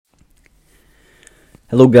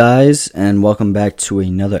Hello, guys, and welcome back to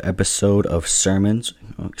another episode of Sermons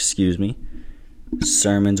with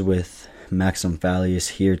Maxim Fallius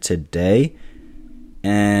here today.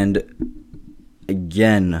 And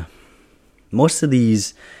again, most of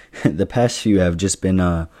these, the past few have just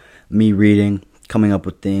been me reading, coming up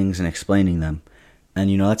with things, and explaining them.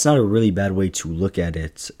 And, that's not a really bad way to look at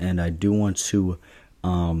it. And I do want to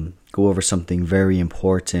go over something very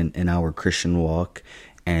important in our Christian walk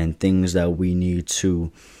and things that we need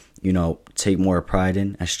to, take more pride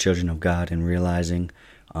in as children of God and realizing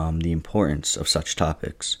the importance of such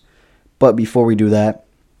topics. But before we do that,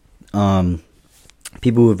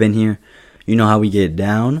 people who have been here, you know how we get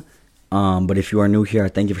down. But if you are new here, I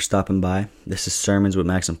thank you for stopping by. This is Sermons with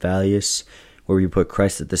Maxim Fallius, where we put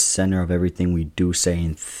Christ at the center of everything we do, say,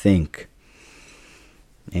 and think.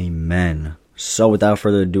 Amen. So without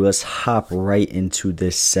further ado, let's hop right into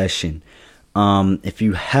this session. If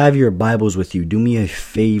you have your Bibles with you, do me a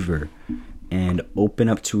favor and open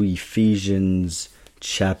up to Ephesians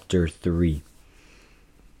chapter 3.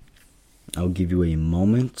 I'll give you a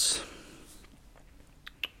moment.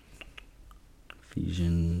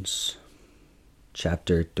 Ephesians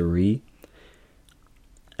chapter 3.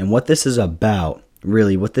 And what this is about,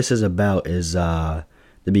 is the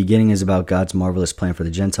beginning is about God's marvelous plan for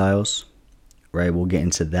the Gentiles. Right? We'll get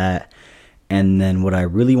into that. And then what I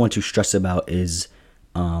really want to stress about is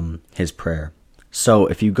his prayer. So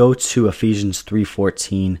if you go to Ephesians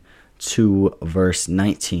 3:14 to verse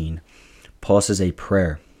 19, Paul says a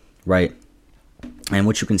prayer, right? And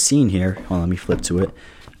what you can see in here, hold on, let me flip to it.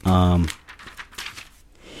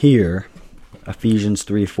 Here, Ephesians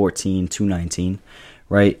 3:14 to 19,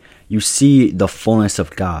 right? You see the fullness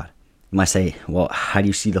of God. You might say, well, how do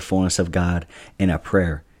you see the fullness of God in a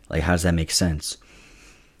prayer? Like, how does that make sense?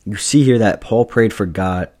 You see here that Paul prayed for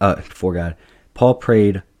God. Paul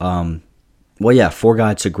prayed, for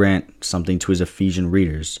God to grant something to his Ephesian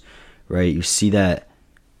readers, right? You see that.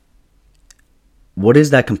 What is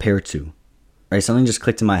that compared to? Right? Something just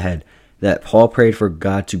clicked in my head that Paul prayed for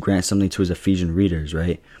God to grant something to his Ephesian readers,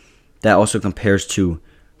 right? That also compares to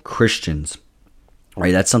Christians,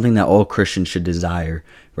 right? That's something that all Christians should desire,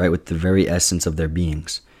 right? With the very essence of their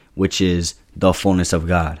beings, which is the fullness of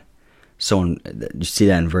God. So you see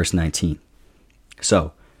that in verse 19.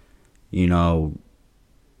 So,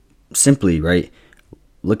 simply, right,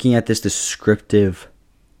 looking at this descriptive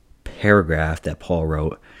paragraph that Paul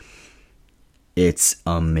wrote, it's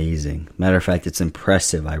amazing. Matter of fact, it's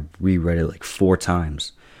impressive. I reread it like 4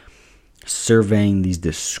 times. Surveying these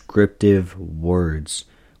descriptive words,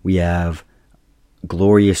 we have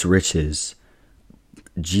glorious riches,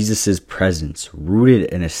 Jesus' presence,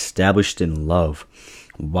 rooted and established in love,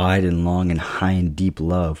 wide and long and high and deep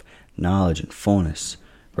love, knowledge and fullness,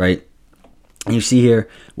 right? And you see here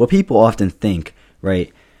what people often think,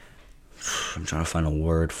 right? I'm trying to find a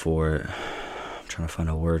word for it.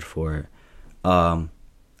 I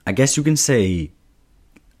guess you can say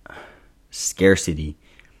scarcity.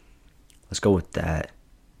 Let's go with that.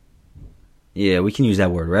 Yeah, we can use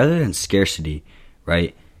that word rather than scarcity,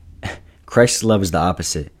 right? Christ's love is the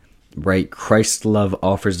opposite, right? Christ's love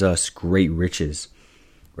offers us great riches,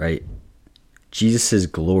 right? Jesus is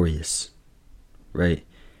glorious, right?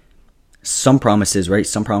 Some promises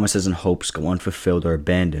and hopes go unfulfilled or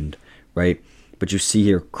abandoned, right? But you see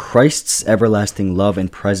here, Christ's everlasting love and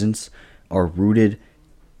presence are rooted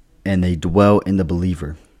and they dwell in the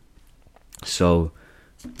believer. So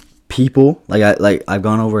people, I've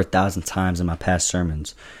gone over 1,000 times in my past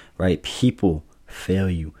sermons, right? People fail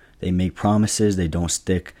you. They make promises, they don't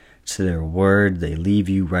stick to their word, they leave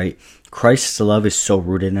you, right? Christ's love is so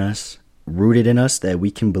rooted in us that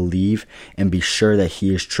we can believe and be sure that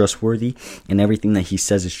he is trustworthy and everything that he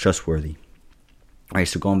says is trustworthy. All right,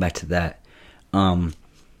 so going back to that, I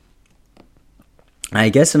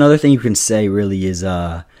guess another thing you can say really is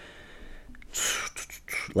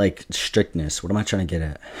like strictness. What am I trying to get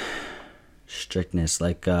at? Strictness,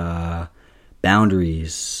 like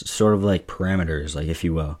boundaries, sort of like parameters, like, if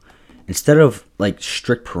you will. Instead of like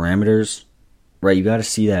strict parameters, right, you got to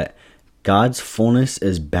see that God's fullness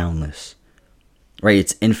is boundless, right?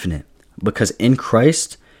 It's infinite, because in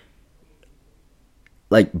Christ,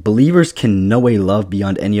 like, believers can know a love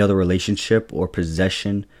beyond any other relationship or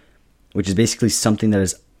possession, which is basically something that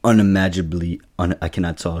is unimaginably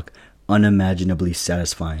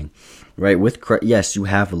satisfying, right? With Christ, yes, you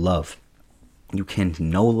have love. You can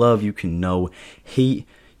know love, you can know hate,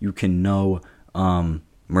 you can know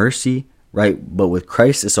mercy, right? But with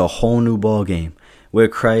Christ, it's a whole new ball game.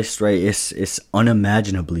 With Christ, right, it's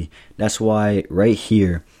unimaginably. That's why right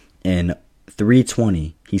here in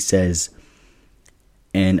 3:20, he says,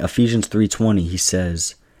 In Ephesians 3:20, he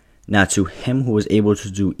says, "Now to him who is able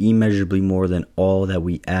to do immeasurably more than all that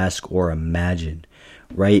we ask or imagine,"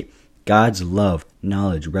 right? God's love,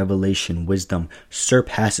 knowledge, revelation, wisdom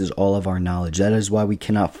surpasses all of our knowledge. That is why we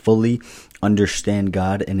cannot fully understand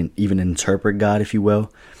God and even interpret God, if you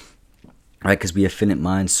will, right? Because we have finite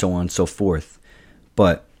minds, so on and so forth.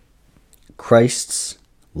 But Christ's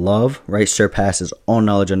love, right, surpasses all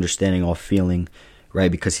knowledge, understanding, all feeling,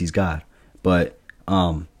 right? Because he's God. But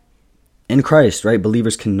in Christ, right,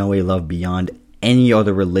 believers can know a love beyond any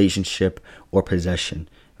other relationship or possession,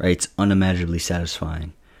 right? It's unimaginably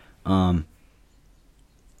satisfying.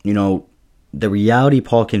 The reality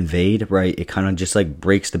Paul conveyed, right, it kind of just like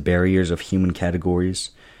breaks the barriers of human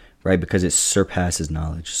categories, right, because it surpasses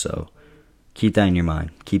knowledge. So keep that in your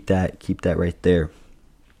mind. Keep that right there.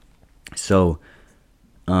 So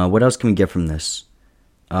what else can we get from this?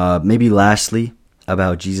 Maybe lastly,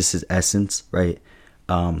 about Jesus' essence, right?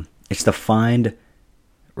 It's defined,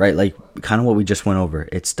 right, like kind of what we just went over.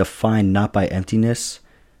 It's defined not by emptiness,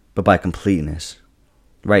 but by completeness,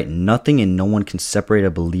 right? Nothing and no one can separate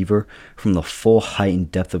a believer from the full height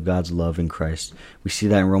and depth of God's love in Christ. We see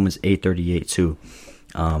that in Romans 8:38 too.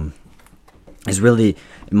 It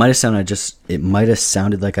might have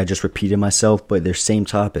sounded like I just repeated myself, but they're same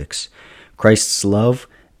topics. Christ's love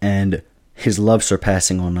and his love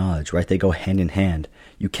surpassing all knowledge, right? They go hand in hand.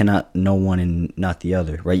 You cannot know one and not the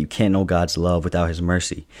other, right? You can't know God's love without his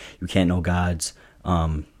mercy. You can't know God's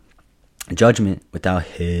judgment without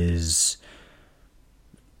his,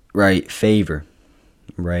 right, favor,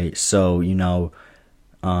 right? So,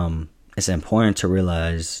 it's important to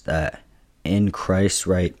realize that in Christ,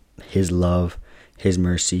 right, his love, his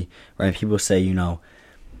mercy, right? People say,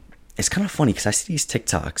 it's kind of funny because I see these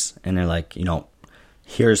TikToks and they're like,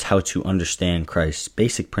 here's how to understand Christ,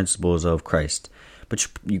 basic principles of Christ. But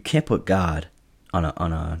you can't put God on a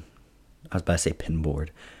I was about to say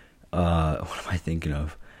pinboard. What am I thinking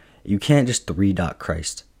of? You can't just 3-dot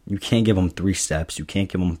Christ. You can't give him 3 steps. You can't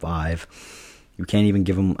give him 5. You can't even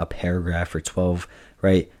give him a paragraph or 12,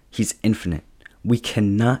 right? He's infinite. We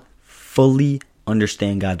cannot fully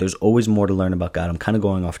understand God. There's always more to learn about God. I'm kind of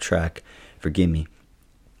going off track. Forgive me.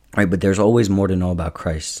 Right, but there's always more to know about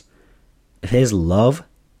Christ. If his love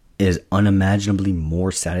is unimaginably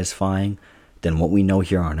more satisfying than what we know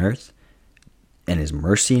here on earth, and his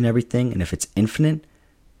mercy and everything, and if it's infinite,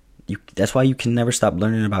 that's why you can never stop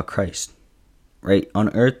learning about Christ, right? On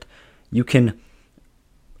earth, there's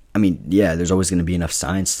always going to be enough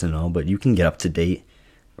science to know, but you can get up to date,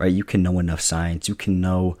 right? You can know enough science, you can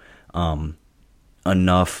know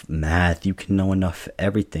enough math, you can know enough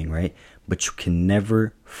everything, right? But you can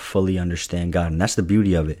never fully understand God, and that's the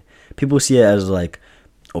beauty of it. People see it as like,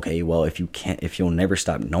 okay, well, if you'll never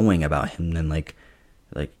stop knowing about him, then like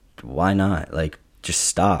why not? Like, just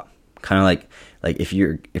stop. Kind of like if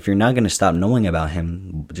you're not gonna stop knowing about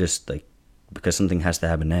him, just like because something has to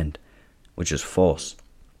have an end, which is false,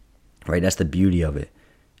 right? That's the beauty of it.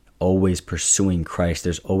 Always pursuing Christ.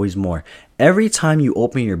 There's always more. Every time you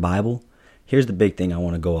open your Bible, here's the big thing I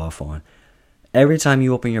want to go off on. Every time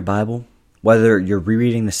you open your Bible, whether you're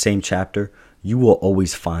rereading the same chapter, you will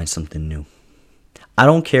always find something new. I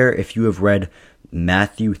don't care if you have read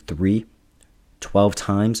Matthew 3 12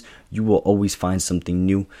 times, you will always find something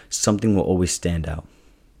new. Something will always stand out.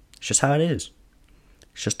 It's just how it is.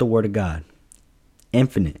 It's just the word of God.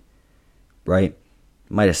 Infinite, right?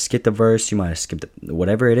 You might have skipped a verse, you might have skipped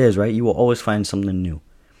whatever it is, right? You will always find something new.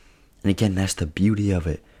 And again, that's the beauty of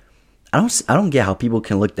it. I don't get how people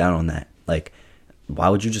can look down on that. Like, why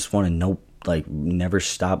would you just want to know, like, never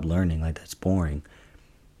stop learning? Like, that's boring.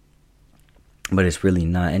 But it's really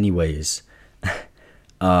not. Anyways,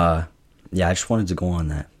 yeah, I just wanted to go on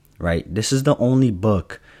that, right? This is the only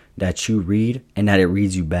book that you read and that it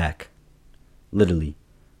reads you back. Literally.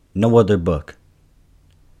 No other book.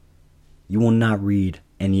 You will not read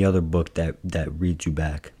any other book that reads you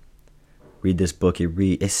back. Read this book,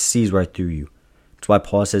 it sees right through you. That's why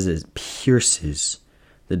Paul says it pierces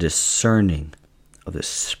the discerning of the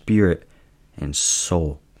spirit and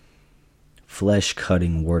soul.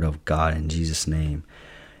 Flesh-cutting word of God in Jesus' name.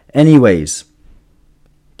 Anyways,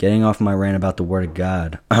 getting off my rant about the word of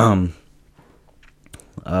God.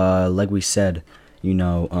 Like we said, it's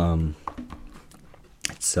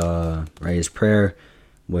right. His prayer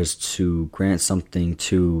was to grant something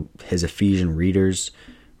to his Ephesian readers,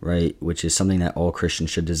 right, which is something that all Christians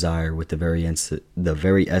should desire with the very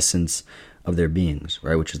essence of their beings,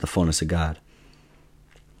 right, which is the fullness of God.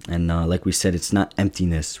 And like we said, it's not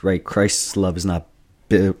emptiness, right? Christ's love is not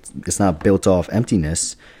built off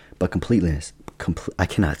emptiness, but completeness. I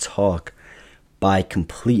cannot talk. by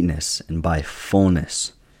completeness and by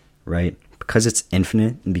fullness, right? Because it's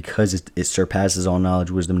infinite and because it surpasses all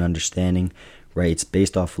knowledge, wisdom, and understanding, right? It's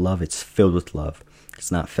based off love. It's filled with love.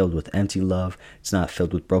 It's not filled with empty love. It's not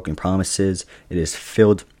filled with broken promises. It is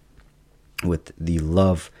filled with the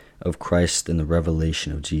love of Christ and the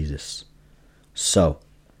revelation of Jesus. So,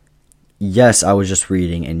 yes, I was just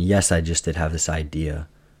reading, and yes, I just did have this idea.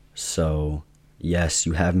 So, yes,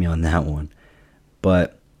 you have me on that one.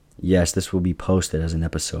 But, yes, this will be posted as an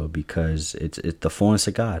episode because it's the fullness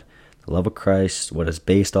of God, the love of Christ, what it's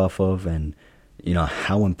based off of, and,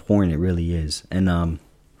 how important it really is. And,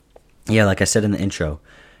 like I said in the intro,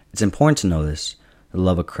 it's important to know this, the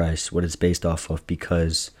love of Christ, what it's based off of,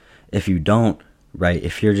 because if you don't, right,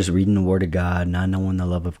 if you're just reading the Word of God, not knowing the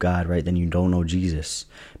love of God, right, then you don't know Jesus,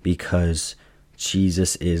 because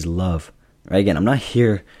Jesus is love, right? Again, I'm not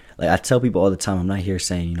here, like I tell people all the time, I'm not here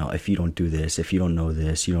saying, if you don't do this, if you don't know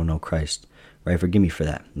this, you don't know Christ, right? Forgive me for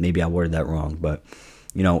that. Maybe I worded that wrong, but,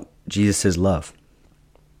 Jesus is love.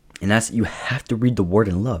 And you have to read the Word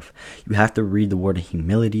in love. You have to read the Word in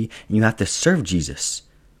humility, and you have to serve Jesus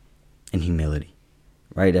in humility,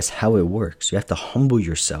 right? That's how it works. You have to humble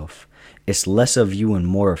yourself. It's less of you and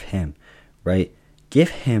more of Him, right? Give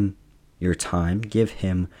Him your time. Give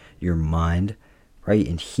Him your mind, right?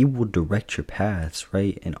 And He will direct your paths,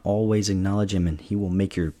 right? And always acknowledge Him, and He will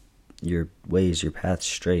make your ways, your paths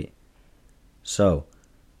straight. So,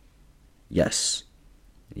 yes.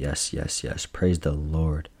 Praise the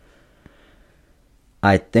Lord.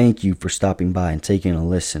 I thank you for stopping by and taking a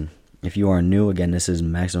listen. If you are new, again, this is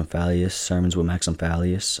Maxim Fallius, Sermons with Maxim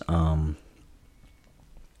Fallius.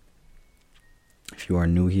 If you are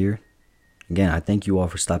new here, again, I thank you all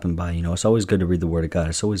for stopping by. It's always good to read the Word of God.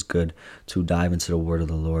 It's always good to dive into the Word of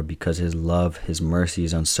the Lord because His love, His mercy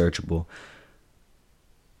is unsearchable.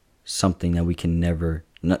 Something that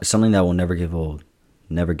will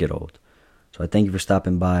never get old. So I thank you for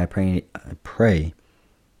stopping by. I pray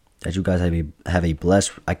that you guys have a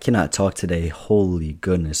blessed. I cannot talk today. Holy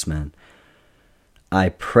goodness, man. I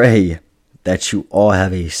pray that you all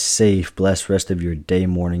have a safe, blessed rest of your day,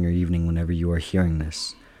 morning, or evening whenever you are hearing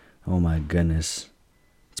this. Oh my goodness.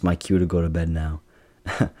 It's my cue to go to bed now.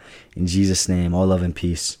 In Jesus' name, all love and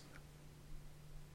peace.